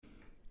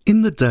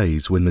In the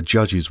days when the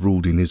judges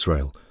ruled in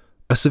Israel,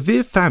 a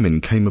severe famine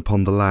came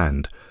upon the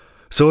land.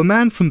 So a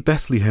man from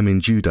Bethlehem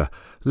in Judah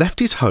left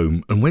his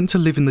home and went to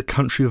live in the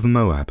country of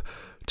Moab,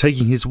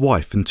 taking his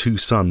wife and 2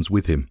 sons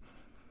with him.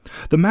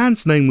 The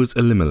man's name was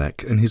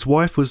Elimelech, and his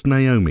wife was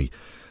Naomi.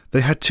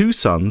 They had 2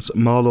 sons,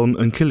 Mahlon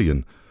and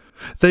Chilion.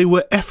 They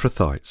were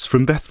Ephrathites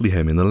from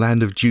Bethlehem in the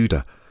land of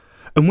Judah,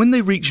 and when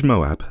they reached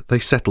Moab, they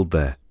settled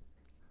there.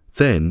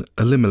 Then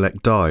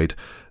Elimelech died,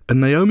 and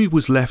Naomi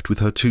was left with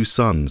her 2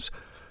 sons.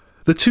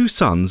 The 2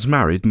 sons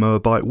married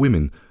Moabite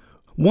women.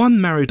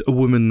 One married a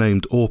woman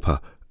named Orpah,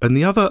 and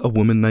the other a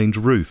woman named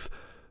Ruth.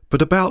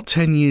 But about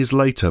 10 years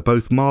later,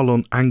 both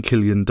Mahlon and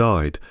Chilion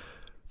died.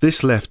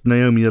 This left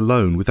Naomi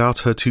alone without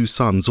her 2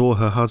 sons or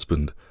her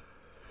husband.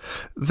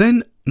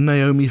 Then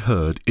Naomi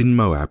heard in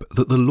Moab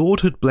that the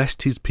Lord had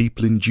blessed his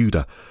people in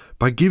Judah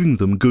by giving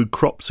them good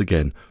crops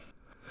again.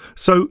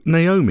 So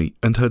Naomi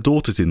and her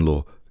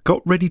daughters-in-law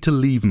got ready to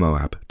leave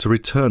Moab to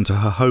return to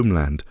her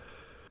homeland.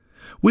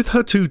 With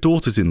her 2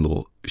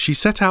 daughters-in-law, she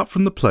set out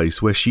from the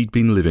place where she'd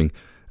been living,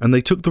 and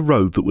they took the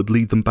road that would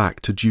lead them back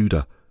to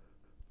Judah.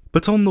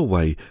 But on the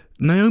way,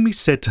 Naomi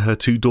said to her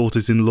 2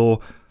 daughters-in-law,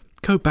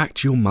 "Go back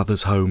to your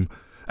mother's home,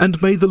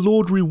 and may the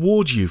Lord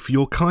reward you for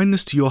your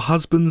kindness to your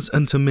husbands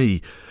and to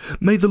me.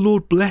 May the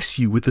Lord bless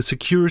you with the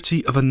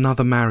security of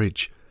another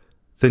marriage."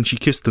 Then she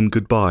kissed them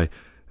goodbye,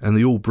 and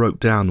they all broke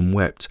down and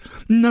wept.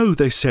 "No,"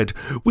 they said,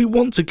 "we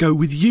want to go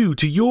with you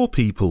to your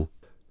people."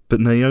 But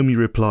Naomi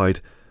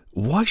replied,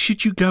 "Why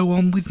should you go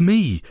on with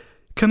me?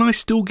 Can I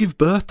still give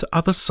birth to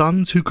other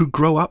sons who could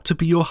grow up to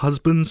be your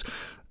husbands?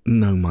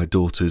 No, my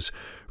daughters,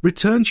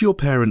 return to your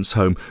parents'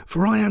 home,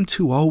 for I am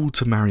too old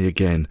to marry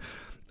again.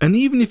 And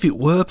even if it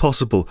were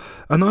possible,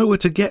 and I were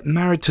to get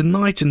married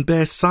tonight and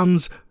bear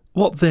sons,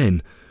 what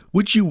then?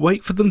 Would you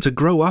wait for them to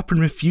grow up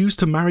and refuse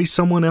to marry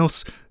someone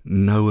else?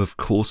 No, of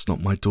course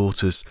not, my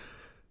daughters.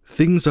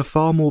 Things are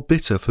far more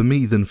bitter for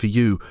me than for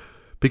you,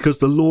 because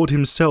the Lord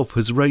himself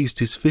has raised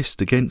his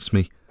fist against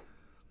me."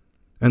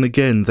 And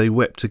again they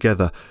wept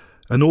together,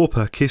 and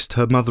Orpah kissed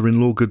her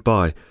mother-in-law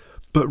goodbye.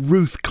 But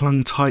Ruth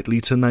clung tightly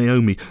to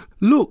Naomi.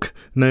 "Look,"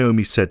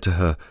 Naomi said to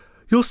her,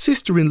 "your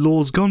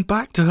sister-in-law's gone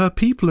back to her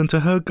people and to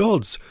her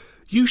gods.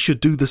 You should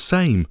do the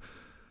same."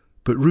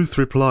 But Ruth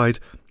replied,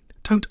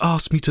 "Don't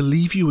ask me to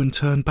leave you and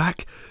turn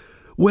back.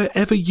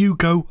 Wherever you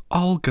go,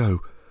 I'll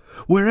go.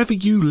 Wherever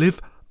you live,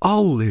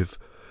 I'll live.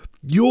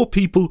 Your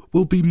people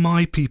will be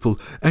my people,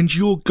 and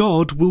your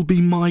God will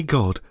be my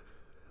God.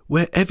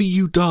 Wherever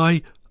you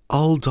die,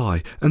 I'll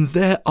die, and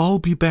there I'll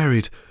be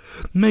buried.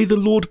 May the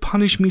Lord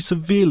punish me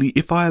severely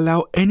if I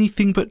allow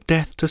anything but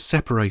death to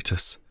separate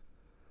us."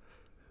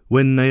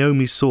 When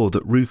Naomi saw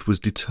that Ruth was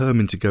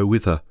determined to go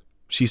with her,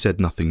 she said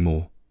nothing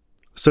more.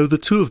 So the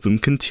 2 of them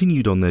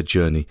continued on their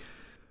journey.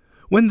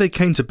 When they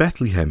came to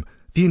Bethlehem,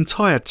 the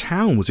entire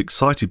town was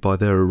excited by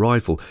their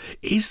arrival.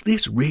 "Is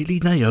this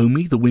really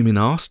Naomi?" the women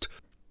asked.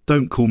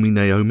 "Don't call me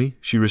Naomi,"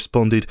 she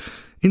responded.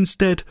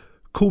 "Instead,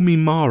 call me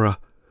Mara,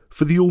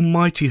 for the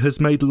Almighty has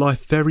made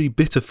life very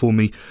bitter for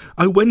me.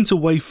 I went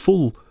away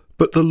full,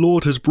 but the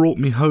Lord has brought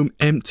me home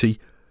empty.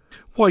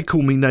 Why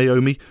call me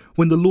Naomi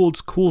when the Lord's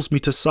caused me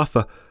to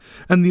suffer,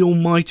 and the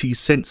Almighty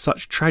sent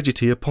such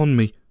tragedy upon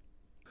me?"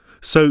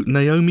 So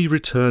Naomi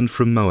returned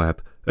from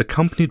Moab,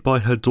 accompanied by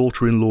her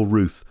daughter-in-law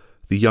Ruth,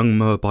 the young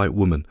Moabite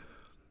woman.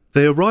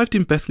 They arrived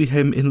in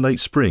Bethlehem in late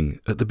spring,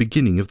 at the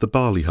beginning of the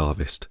barley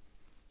harvest.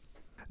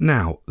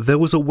 Now there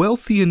was a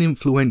wealthy and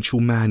influential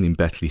man in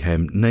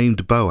Bethlehem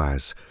named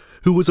Boaz,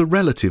 who was a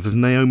relative of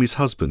Naomi's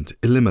husband,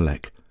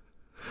 Elimelech.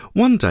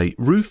 One day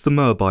Ruth the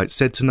Moabite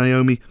said to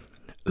Naomi,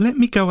 "Let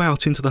me go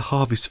out into the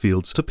harvest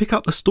fields to pick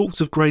up the stalks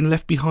of grain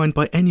left behind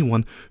by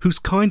anyone who's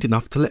kind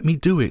enough to let me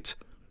do it."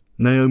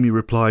 Naomi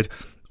replied,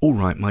 "All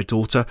right, my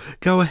daughter,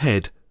 go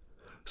ahead."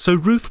 So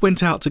Ruth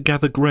went out to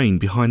gather grain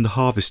behind the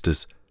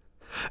harvesters.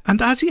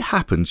 And as it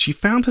happened, she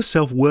found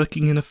herself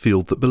working in a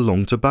field that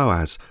belonged to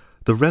Boaz,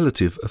 the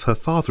relative of her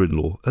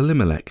father-in-law,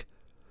 Elimelech.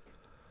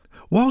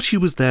 While she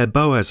was there,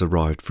 Boaz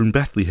arrived from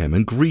Bethlehem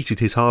and greeted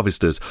his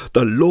harvesters.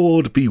 "The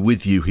Lord be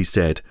with you," he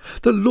said.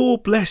 "The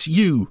Lord bless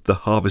you," the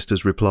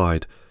harvesters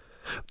replied.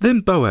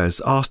 Then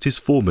Boaz asked his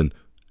foreman,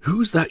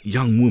 "Who's that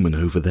young woman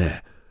over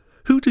there?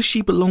 Who does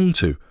she belong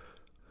to?"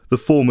 The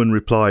foreman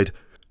replied,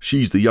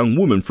 "She's the young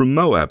woman from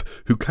Moab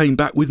who came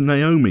back with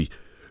Naomi.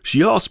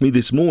 She asked me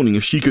this morning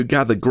if she could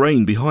gather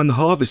grain behind the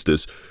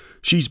harvesters.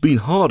 She's been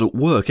hard at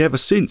work ever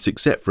since,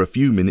 except for a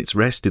few minutes'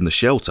 rest in the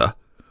shelter."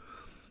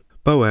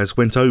 Boaz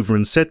went over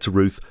and said to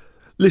Ruth,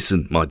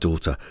 "Listen, my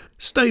daughter,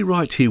 stay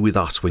right here with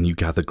us when you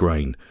gather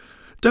grain.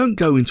 Don't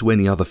go into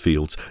any other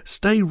fields.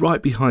 Stay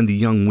right behind the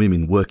young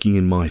women working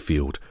in my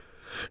field.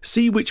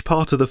 See which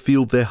part of the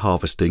field they're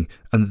harvesting,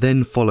 and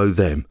then follow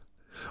them.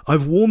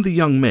 I've warned the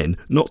young men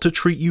not to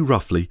treat you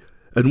roughly,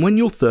 and when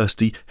you're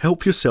thirsty,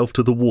 help yourself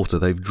to the water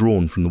they've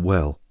drawn from the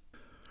well."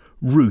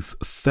 Ruth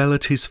fell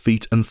at his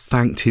feet and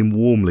thanked him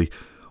warmly.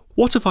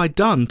 "What have I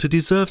done to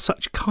deserve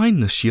such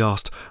kindness?" she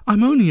asked.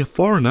 "I'm only a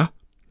foreigner."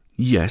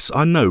 "Yes,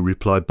 I know,"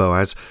 replied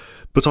Boaz,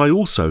 But I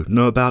also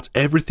know about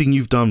everything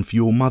you've done for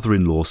your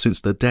mother-in-law since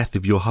the death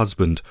of your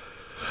husband.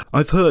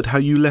 I've heard how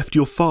you left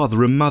your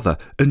father and mother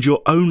and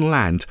your own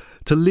land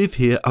to live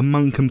here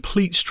among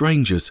complete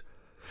strangers.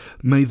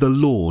 May the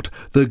Lord,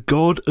 the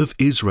God of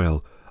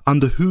Israel,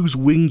 under whose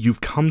wing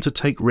you've come to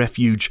take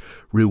refuge,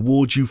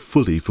 reward you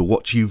fully for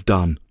what you've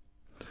done."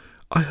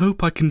 "I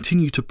hope I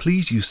continue to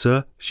please you,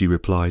 sir," she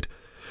replied.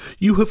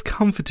 "You have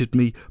comforted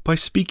me by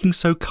speaking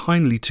so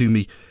kindly to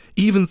me,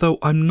 even though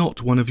I'm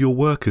not one of your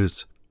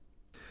workers."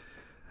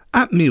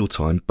 At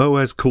mealtime,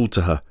 Boaz called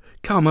to her,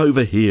 "Come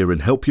over here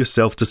and help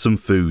yourself to some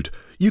food.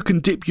 You can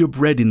dip your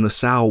bread in the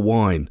sour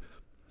wine."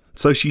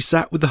 So she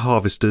sat with the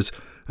harvesters,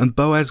 and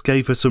Boaz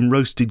gave her some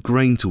roasted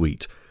grain to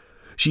eat.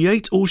 She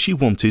ate all she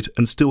wanted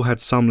and still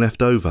had some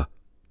left over.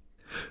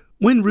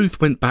 When Ruth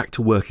went back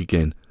to work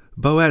again,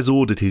 Boaz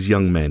ordered his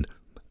young men,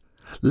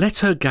 "Let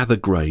her gather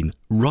grain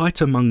right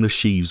among the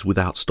sheaves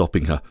without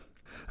stopping her,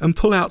 and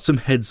pull out some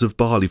heads of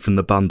barley from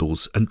the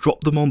bundles and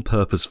drop them on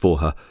purpose for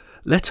her.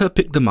 Let her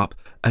pick them up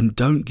and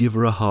don't give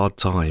her a hard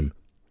time."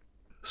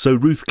 So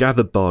Ruth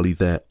gathered barley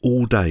there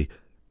all day,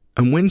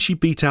 and when she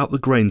beat out the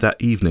grain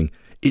that evening,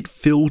 it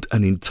filled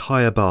an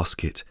entire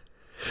basket.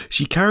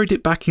 She carried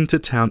it back into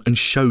town and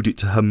showed it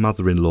to her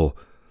mother-in-law.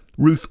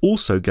 Ruth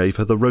also gave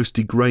her the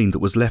roasted grain that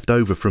was left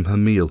over from her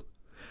meal.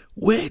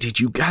 "Where did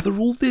you gather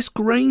all this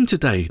grain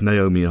today?"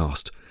 Naomi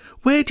asked.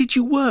 "Where did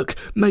you work?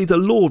 May the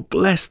Lord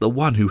bless the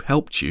one who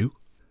helped you."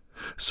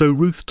 So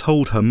Ruth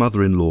told her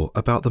mother-in-law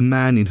about the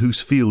man in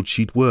whose field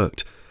she'd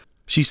worked.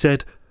 She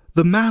said,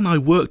 "The man I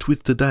worked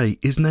with today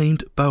is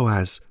named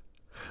Boaz."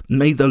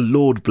 "May the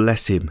Lord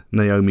bless him,"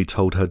 Naomi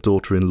told her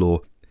daughter-in-law.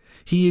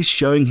 "He is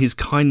showing his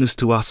kindness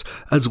to us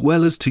as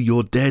well as to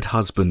your dead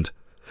husband.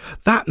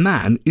 That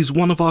man is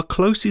one of our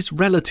closest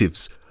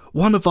relatives,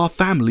 one of our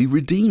family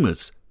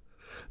redeemers."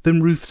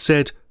 Then Ruth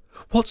said,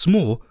 "What's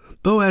more,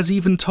 Boaz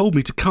even told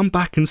me to come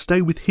back and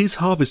stay with his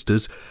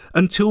harvesters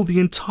until the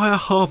entire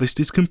harvest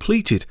is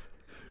completed."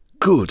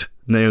 "Good,"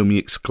 Naomi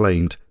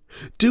exclaimed.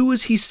 "Do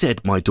as he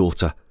said, my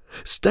daughter.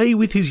 Stay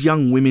with his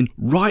young women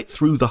right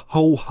through the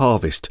whole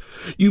harvest.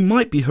 You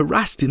might be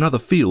harassed in other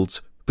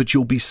fields, but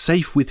you'll be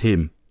safe with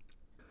him."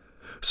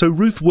 So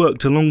Ruth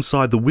worked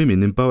alongside the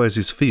women in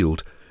Boaz's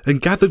field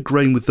and gathered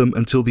grain with them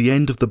until the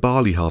end of the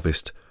barley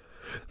harvest.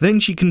 Then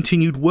she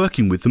continued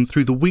working with them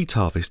through the wheat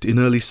harvest in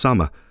early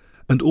summer,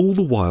 and all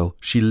the while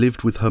she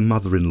lived with her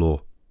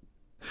mother-in-law.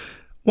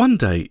 One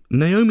day,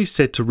 Naomi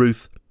said to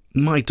Ruth,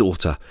 "My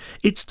daughter,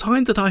 it's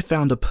time that I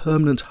found a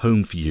permanent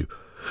home for you,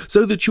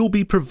 so that you'll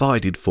be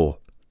provided for.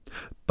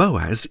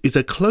 Boaz is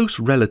a close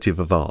relative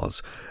of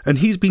ours, and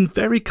he's been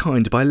very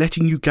kind by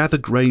letting you gather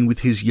grain with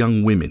his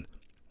young women.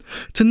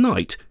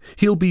 Tonight,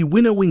 he'll be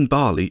winnowing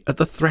barley at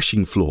the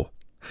threshing floor.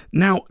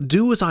 Now,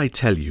 do as I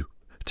tell you.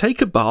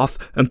 Take a bath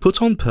and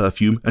put on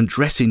perfume and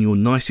dress in your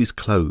nicest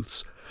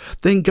clothes.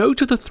 Then go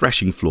to the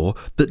threshing floor,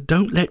 but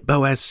don't let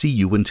Boaz see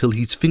you until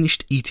he's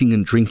finished eating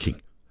and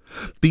drinking.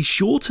 Be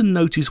sure to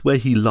notice where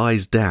he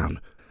lies down.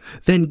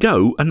 Then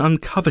go and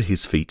uncover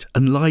his feet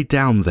and lie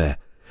down there.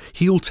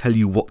 He'll tell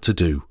you what to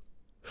do."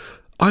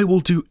 "I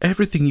will do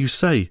everything you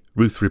say,"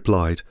 Ruth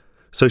replied.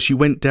 So she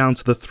went down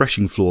to the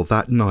threshing floor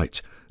that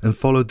night and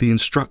followed the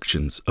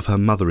instructions of her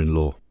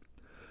mother-in-law.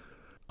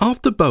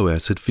 After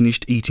Boaz had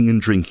finished eating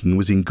and drinking and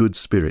was in good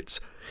spirits,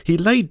 he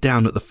laid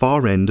down at the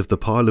far end of the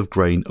pile of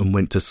grain and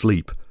went to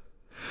sleep.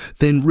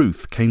 Then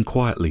Ruth came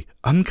quietly,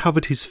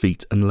 uncovered his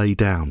feet and lay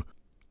down.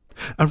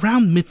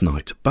 Around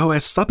midnight,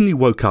 Boaz suddenly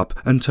woke up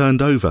and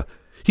turned over.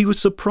 He was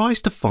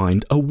surprised to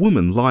find a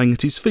woman lying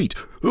at his feet.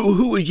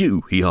 "Who are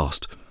you?" he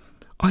asked.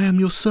 "I am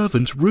your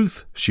servant,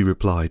 Ruth," she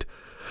replied.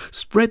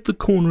 "Spread the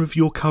corner of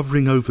your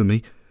covering over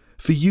me,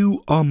 for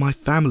you are my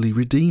family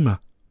redeemer."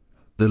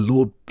 "The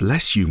Lord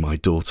bless you, my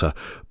daughter,"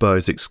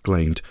 Boaz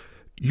exclaimed.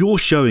 "You're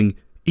showing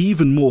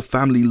even more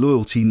family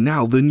loyalty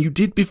now than you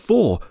did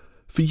before,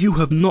 for you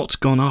have not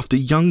gone after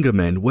younger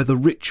men, whether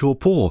rich or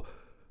poor.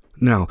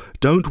 Now,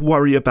 don't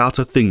worry about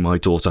a thing, my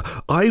daughter.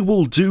 I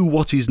will do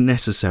what is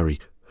necessary,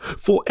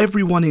 for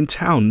everyone in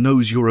town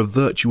knows you're a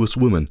virtuous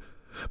woman.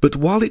 But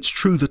while it's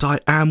true that I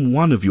am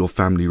one of your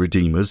family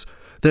redeemers,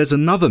 there's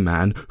another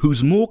man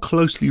who's more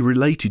closely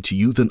related to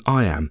you than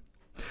I am.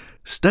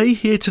 Stay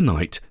here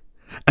tonight,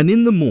 and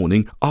in the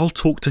morning I'll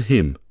talk to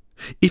him.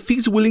 If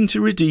he's willing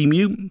to redeem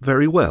you,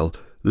 very well,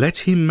 let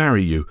him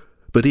marry you.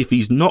 But if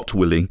he's not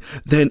willing,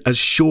 then as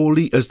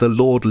surely as the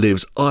Lord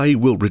lives, I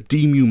will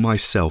redeem you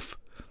myself.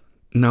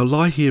 Now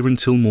lie here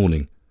until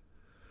morning."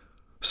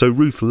 So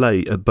Ruth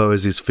lay at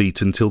Boaz's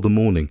feet until the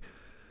morning.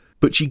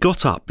 But she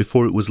got up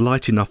before it was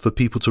light enough for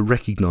people to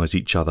recognize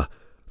each other,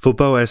 for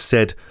Boaz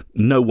said,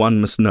 "No one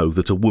must know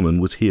that a woman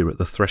was here at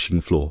the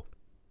threshing floor."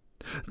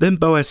 Then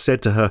Boaz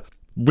said to her,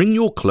 "Bring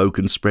your cloak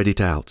and spread it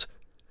out."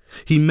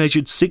 He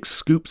measured 6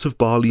 scoops of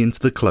barley into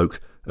the cloak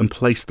and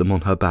placed them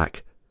on her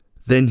back.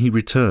 Then he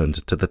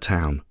returned to the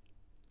town.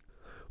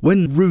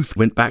 When Ruth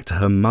went back to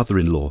her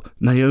mother-in-law,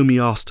 Naomi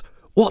asked,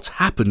 "What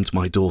happened,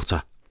 my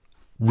daughter?"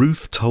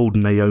 Ruth told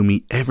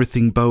Naomi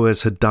everything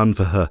Boaz had done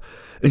for her,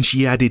 and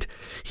she added,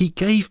 "He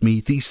gave me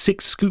these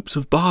 6 scoops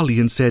of barley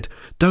and said,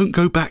 'Don't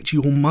go back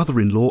to your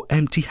mother-in-law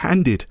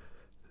empty-handed.'"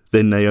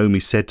 Then Naomi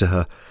said to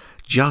her,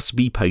 "Just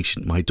be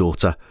patient, my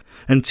daughter,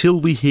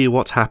 until we hear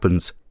what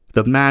happens.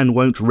 The man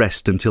won't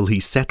rest until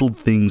he's settled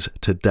things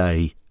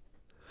today."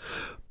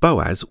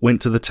 Boaz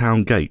went to the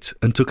town gate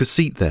and took a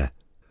seat there.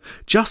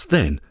 Just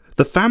then,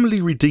 the family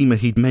redeemer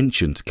he'd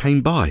mentioned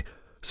came by,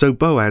 so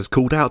Boaz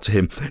called out to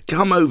him,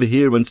 "Come over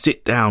here and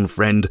sit down,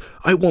 friend.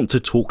 I want to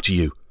talk to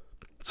you."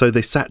 So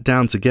they sat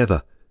down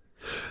together.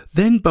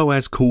 Then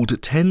Boaz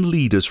called 10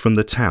 leaders from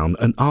the town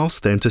and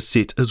asked them to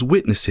sit as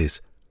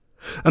witnesses.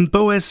 And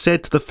Boaz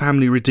said to the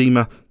family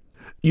redeemer,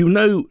 "You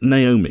know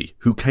Naomi,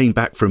 who came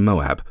back from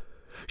Moab.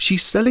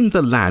 She's selling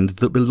the land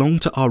that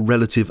belonged to our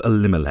relative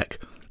Elimelech.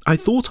 I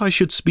thought I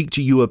should speak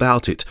to you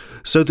about it,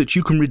 so that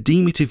you can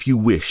redeem it if you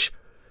wish.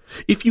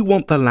 If you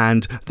want the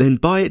land, then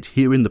buy it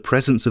here in the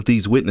presence of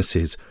these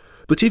witnesses.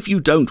 But if you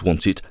don't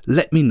want it,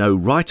 let me know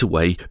right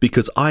away,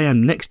 because I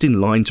am next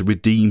in line to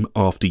redeem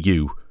after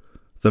you."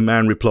 The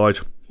man replied,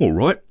 "All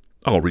right,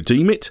 I'll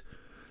redeem it."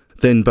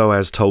 Then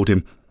Boaz told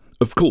him,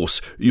 "Of course,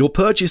 your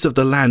purchase of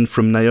the land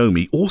from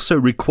Naomi also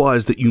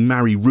requires that you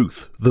marry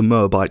Ruth, the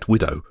Moabite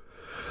widow.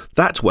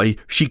 That way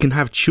she can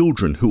have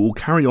children who will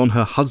carry on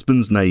her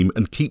husband's name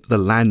and keep the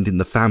land in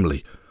the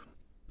family."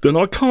 "Then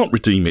I can't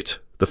redeem it,"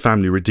 the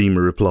family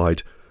redeemer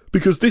replied,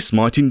 "because this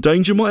might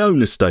endanger my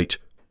own estate.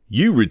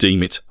 You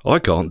redeem it, I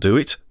can't do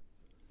it."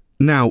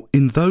 Now,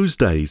 in those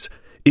days,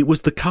 it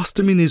was the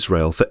custom in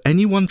Israel for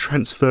anyone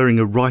transferring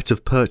a right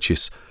of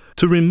purchase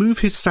to remove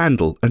his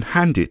sandal and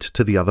hand it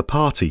to the other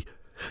party.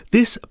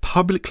 This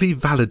publicly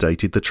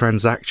validated the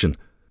transaction.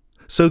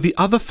 So the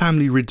other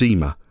family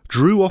redeemer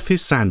drew off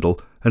his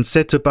sandal and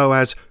said to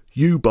Boaz,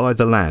 "You buy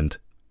the land."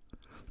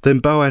 Then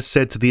Boaz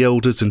said to the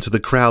elders and to the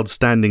crowd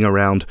standing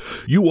around,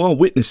 "You are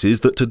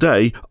witnesses that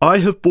today I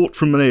have bought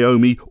from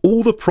Naomi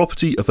all the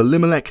property of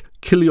Elimelech,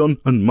 Kilion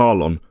and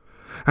Mahlon.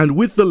 And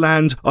with the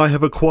land I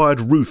have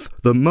acquired Ruth,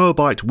 the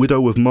Moabite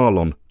widow of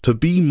Mahlon, to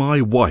be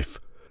my wife.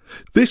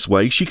 This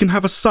way she can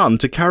have a son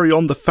to carry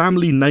on the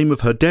family name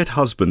of her dead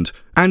husband,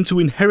 and to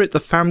inherit the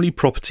family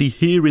property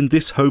here in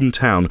this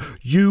hometown.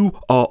 You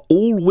are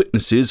all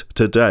witnesses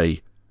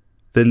today."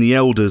 Then the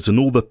elders and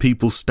all the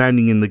people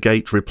standing in the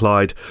gate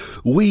replied,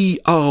 "We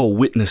are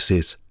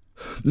witnesses.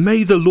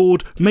 May the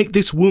Lord make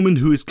this woman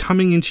who is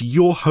coming into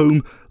your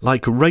home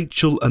like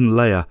Rachel and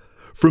Leah,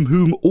 from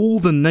whom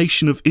all the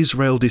nation of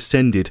Israel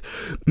descended.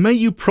 May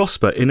you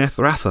prosper in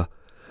Ephrathah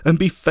and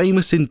be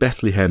famous in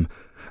Bethlehem.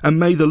 And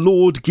may the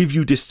Lord give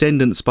you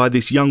descendants by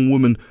this young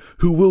woman,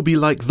 who will be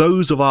like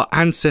those of our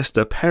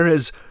ancestor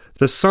Perez,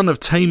 the son of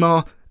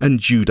Tamar,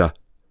 and Judah."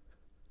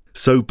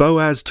 So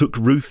Boaz took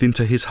Ruth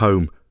into his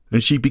home,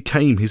 and she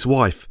became his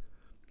wife.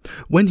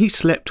 When he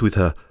slept with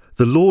her,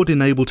 the Lord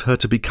enabled her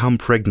to become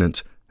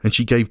pregnant, and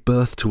she gave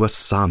birth to a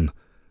son.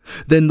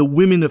 Then the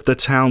women of the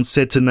town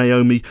said to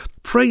Naomi,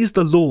 "Praise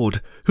the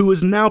Lord, who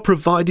has now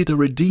provided a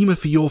redeemer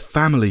for your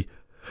family.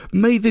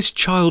 May this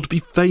child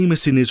be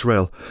famous in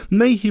Israel.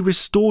 May he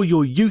restore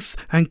your youth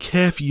and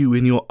care for you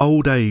in your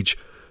old age.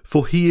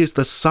 For he is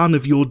the son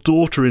of your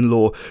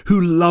daughter-in-law, who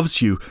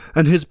loves you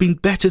and has been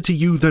better to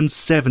you than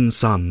 7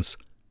 sons."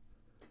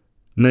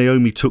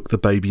 Naomi took the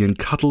baby and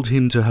cuddled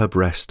him to her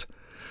breast,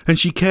 and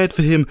she cared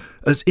for him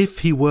as if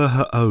he were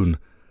her own.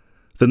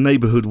 The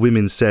neighborhood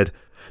women said,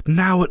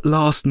 "Now at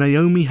last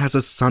Naomi has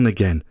a son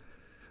again,"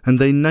 and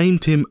they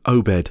named him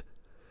Obed.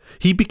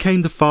 He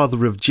became the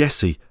father of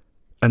Jesse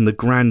and the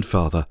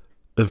grandfather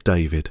of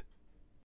David.